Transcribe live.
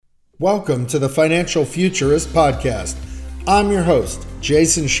Welcome to the Financial Futurist podcast. I'm your host,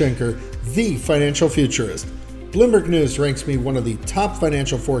 Jason Schenker, the Financial Futurist. Bloomberg News ranks me one of the top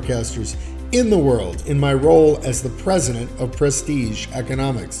financial forecasters in the world in my role as the president of Prestige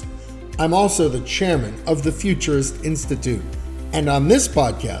Economics. I'm also the chairman of the Futurist Institute. And on this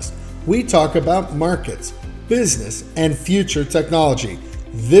podcast, we talk about markets, business, and future technology.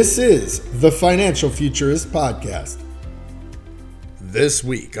 This is the Financial Futurist podcast. This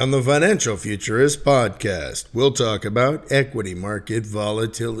week on the Financial Futurist podcast, we'll talk about equity market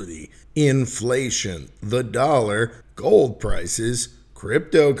volatility, inflation, the dollar, gold prices,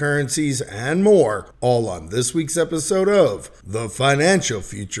 cryptocurrencies, and more, all on this week's episode of the Financial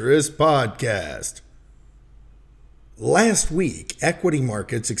Futurist podcast. Last week, equity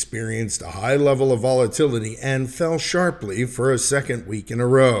markets experienced a high level of volatility and fell sharply for a second week in a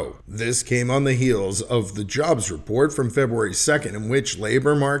row. This came on the heels of the jobs report from February 2nd, in which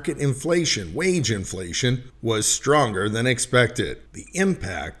labor market inflation, wage inflation, was stronger than expected. The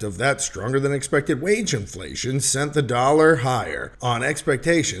impact of that stronger than expected wage inflation sent the dollar higher on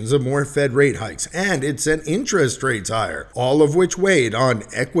expectations of more Fed rate hikes, and it sent interest rates higher, all of which weighed on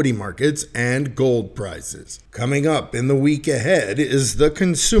equity markets and gold prices. Coming up in the week ahead is the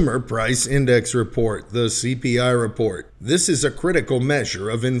Consumer Price Index report, the CPI report. This is a critical measure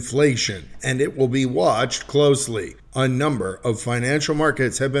of inflation, and it will be watched closely. A number of financial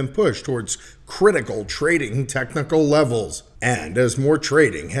markets have been pushed towards critical trading technical levels. And as more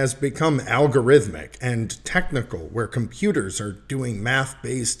trading has become algorithmic and technical, where computers are doing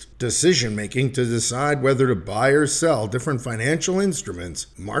math-based decision-making to decide whether to buy or sell different financial instruments,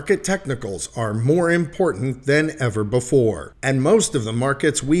 market technicals are more important than ever before. And most of the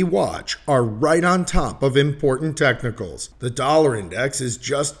markets we watch are right on top of important technicals. The dollar index is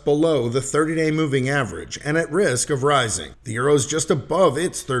just below the 30-day moving average and at risk of rising. The euro is just above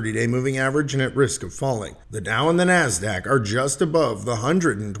its 30-day moving average and at risk of falling. The Dow and the Nasdaq are just above the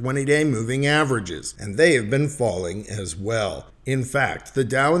 120-day moving averages, and they have been falling as well. In fact, the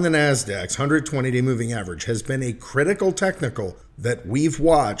Dow and the Nasdaq's 120-day moving average has been a critical technical that we've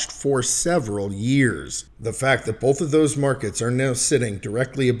watched for several years. The fact that both of those markets are now sitting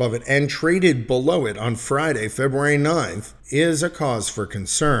directly above it and traded below it on Friday, February 9th, is a cause for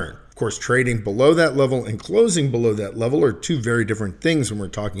concern. Of course, trading below that level and closing below that level are two very different things when we're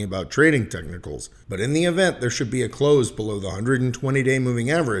talking about trading technicals. But in the event there should be a close below the 120-day moving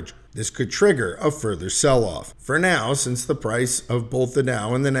average, this could trigger a further sell-off. For now, since the price of both the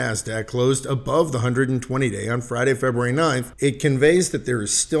Dow and the Nasdaq closed above the 120-day on Friday, February 9th, it conveys that there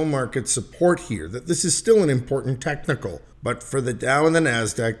is still market support here, that this is still an important technical. But for the Dow and the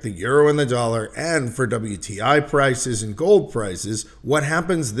Nasdaq, the euro and the dollar, and for WTI prices and gold prices, what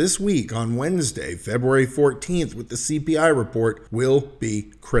happens this week on Wednesday, February 14th with the CPI report will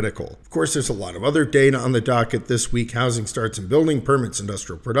be critical. Of course, there's a lot of other data on the docket this week: housing starts and building permits,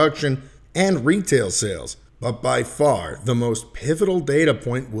 industrial production, and retail sales. But by far, the most pivotal data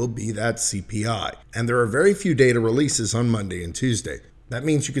point will be that CPI. And there are very few data releases on Monday and Tuesday. That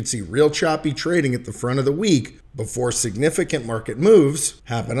means you could see real choppy trading at the front of the week before significant market moves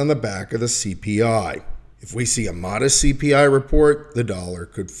happen on the back of the CPI. If we see a modest CPI report, the dollar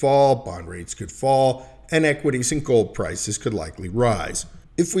could fall, bond rates could fall, and equities and gold prices could likely rise.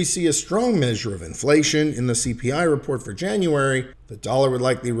 If we see a strong measure of inflation in the CPI report for January, the dollar would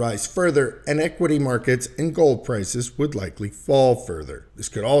likely rise further, and equity markets and gold prices would likely fall further. This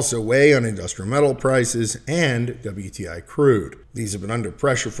could also weigh on industrial metal prices and WTI crude. These have been under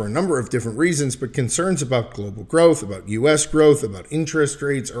pressure for a number of different reasons, but concerns about global growth, about U.S. growth, about interest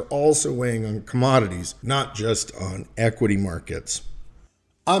rates are also weighing on commodities, not just on equity markets.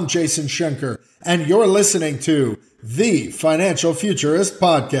 I'm Jason Schenker, and you're listening to the Financial Futurist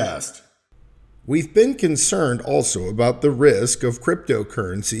podcast. We've been concerned also about the risk of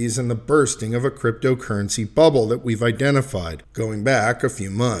cryptocurrencies and the bursting of a cryptocurrency bubble that we've identified going back a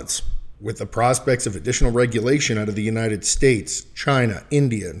few months. With the prospects of additional regulation out of the United States, China,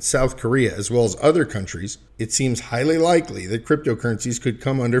 India, and South Korea, as well as other countries, it seems highly likely that cryptocurrencies could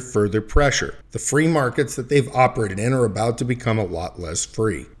come under further pressure. The free markets that they've operated in are about to become a lot less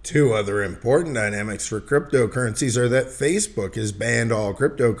free. Two other important dynamics for cryptocurrencies are that Facebook has banned all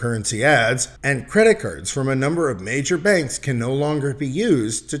cryptocurrency ads, and credit cards from a number of major banks can no longer be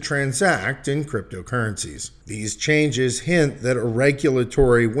used to transact in cryptocurrencies. These changes hint that a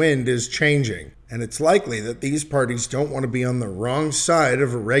regulatory wind is changing, and it's likely that these parties don't want to be on the wrong side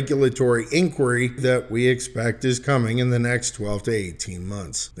of a regulatory inquiry that we expect is coming in the next 12 to 18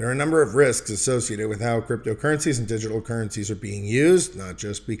 months. There are a number of risks associated with how cryptocurrencies and digital currencies are being used, not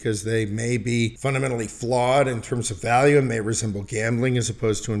just because they may be fundamentally flawed in terms of value and may resemble gambling as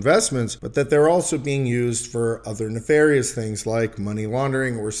opposed to investments, but that they're also being used for other nefarious things like money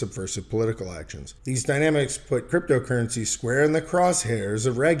laundering or subversive political actions. These dynamics put cryptocurrencies square in the crosshairs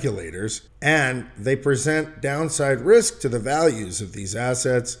of regulators, and they present downside risk to the values of these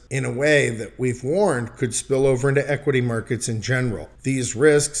assets in a way that we've warned could spill over into equity markets in general. These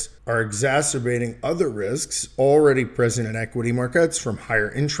risks are exacerbating other risks already present in equity markets, from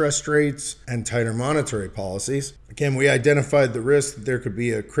higher interest rates and tighter monetary policies. Again, we identified the risk that there could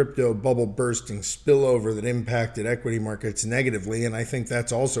be a crypto bubble bursting spillover that impacted equity markets negatively, and I think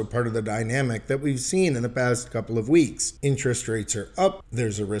that's also part of the dynamic that we've seen in the past couple of weeks. Interest rates are up,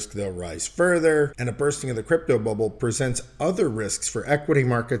 there's a risk they'll rise further, and a bursting of the crypto bubble presents other risks for equity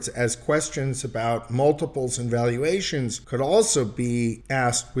markets, as questions about multiples and valuations could also be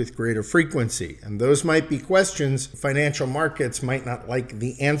asked with greater frequency, and those might be questions financial markets might not like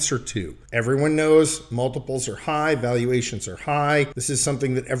the answer to. Everyone knows multiples are high, valuations are high. This is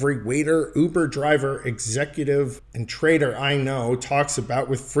something that every waiter, Uber driver, executive, and trader I know talks about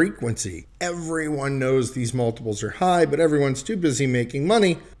with frequency. Everyone knows these multiples are high, but everyone's too busy making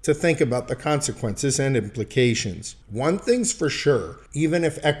money to think about the consequences and implications. One thing's for sure, even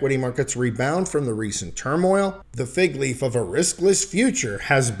if equity markets rebound from the recent turmoil, the fig leaf of a riskless future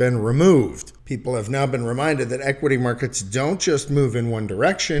has been removed. People have now been reminded that equity markets don't just move in one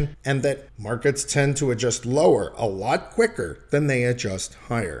direction, and that markets tend to adjust lower a lot quicker than they adjust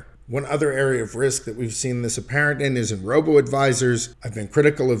higher. One other area of risk that we've seen this apparent in is in robo-advisors. I've been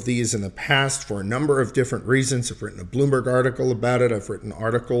critical of these in the past for a number of different reasons. I've written a Bloomberg article about it. I've written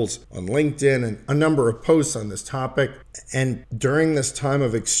articles on LinkedIn and a number of posts on this topic. And during this time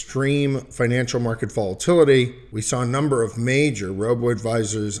of extreme financial market volatility, we saw a number of major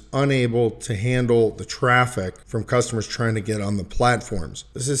robo-advisors unable to handle the traffic from customers trying to get on the platforms.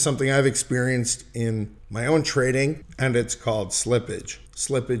 This is something I've experienced in my own trading, and it's called slippage.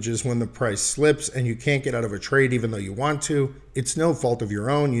 Slippage is when the price slips and you can't get out of a trade even though you want to. It's no fault of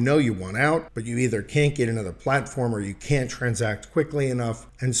your own. You know you want out, but you either can't get into the platform or you can't transact quickly enough,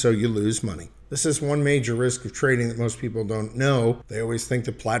 and so you lose money. This is one major risk of trading that most people don't know. They always think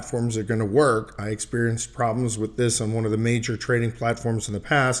the platforms are going to work. I experienced problems with this on one of the major trading platforms in the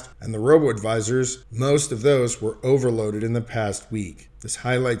past, and the robo-advisors, most of those were overloaded in the past week. This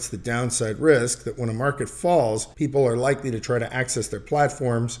highlights the downside risk that when a market falls, people are likely to try to access their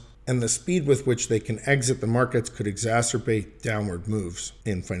platforms, and the speed with which they can exit the markets could exacerbate downward moves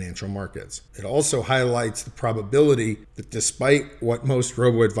in financial markets. It also highlights the probability that despite what most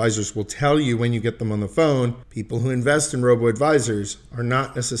robo-advisors will tell you when you get them on the phone, people who invest in robo-advisors are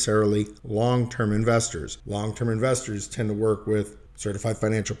not necessarily long-term investors. Long-term investors tend to work with certified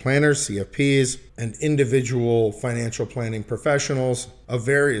financial planners, CFPs, and individual financial planning professionals of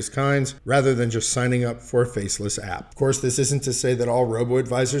various kinds, rather than just signing up for a faceless app. Of course, this isn't to say that all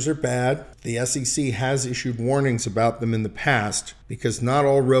robo-advisors are bad. The SEC has issued warnings about them in the past because not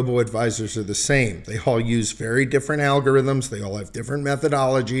all robo-advisors are the same. They all use very different algorithms, they all have different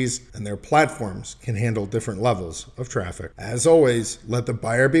methodologies, and their platforms can handle different levels of traffic. As always, let the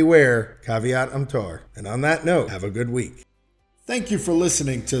buyer beware, caveat emptor. And on that note, have a good week. Thank you for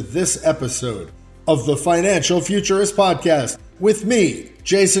listening to this episode of the Financial Futurist Podcast with me,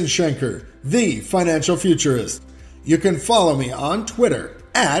 Jason Schenker, the Financial Futurist. You can follow me on Twitter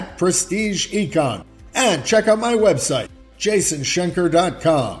at PrestigeEcon and check out my website,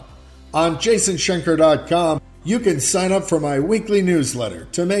 jasonschenker.com. On jasonschenker.com, you can sign up for my weekly newsletter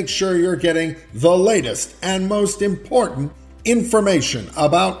to make sure you're getting the latest and most important information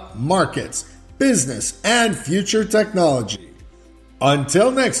about markets, business, and future technology. Until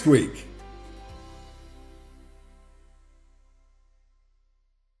next week.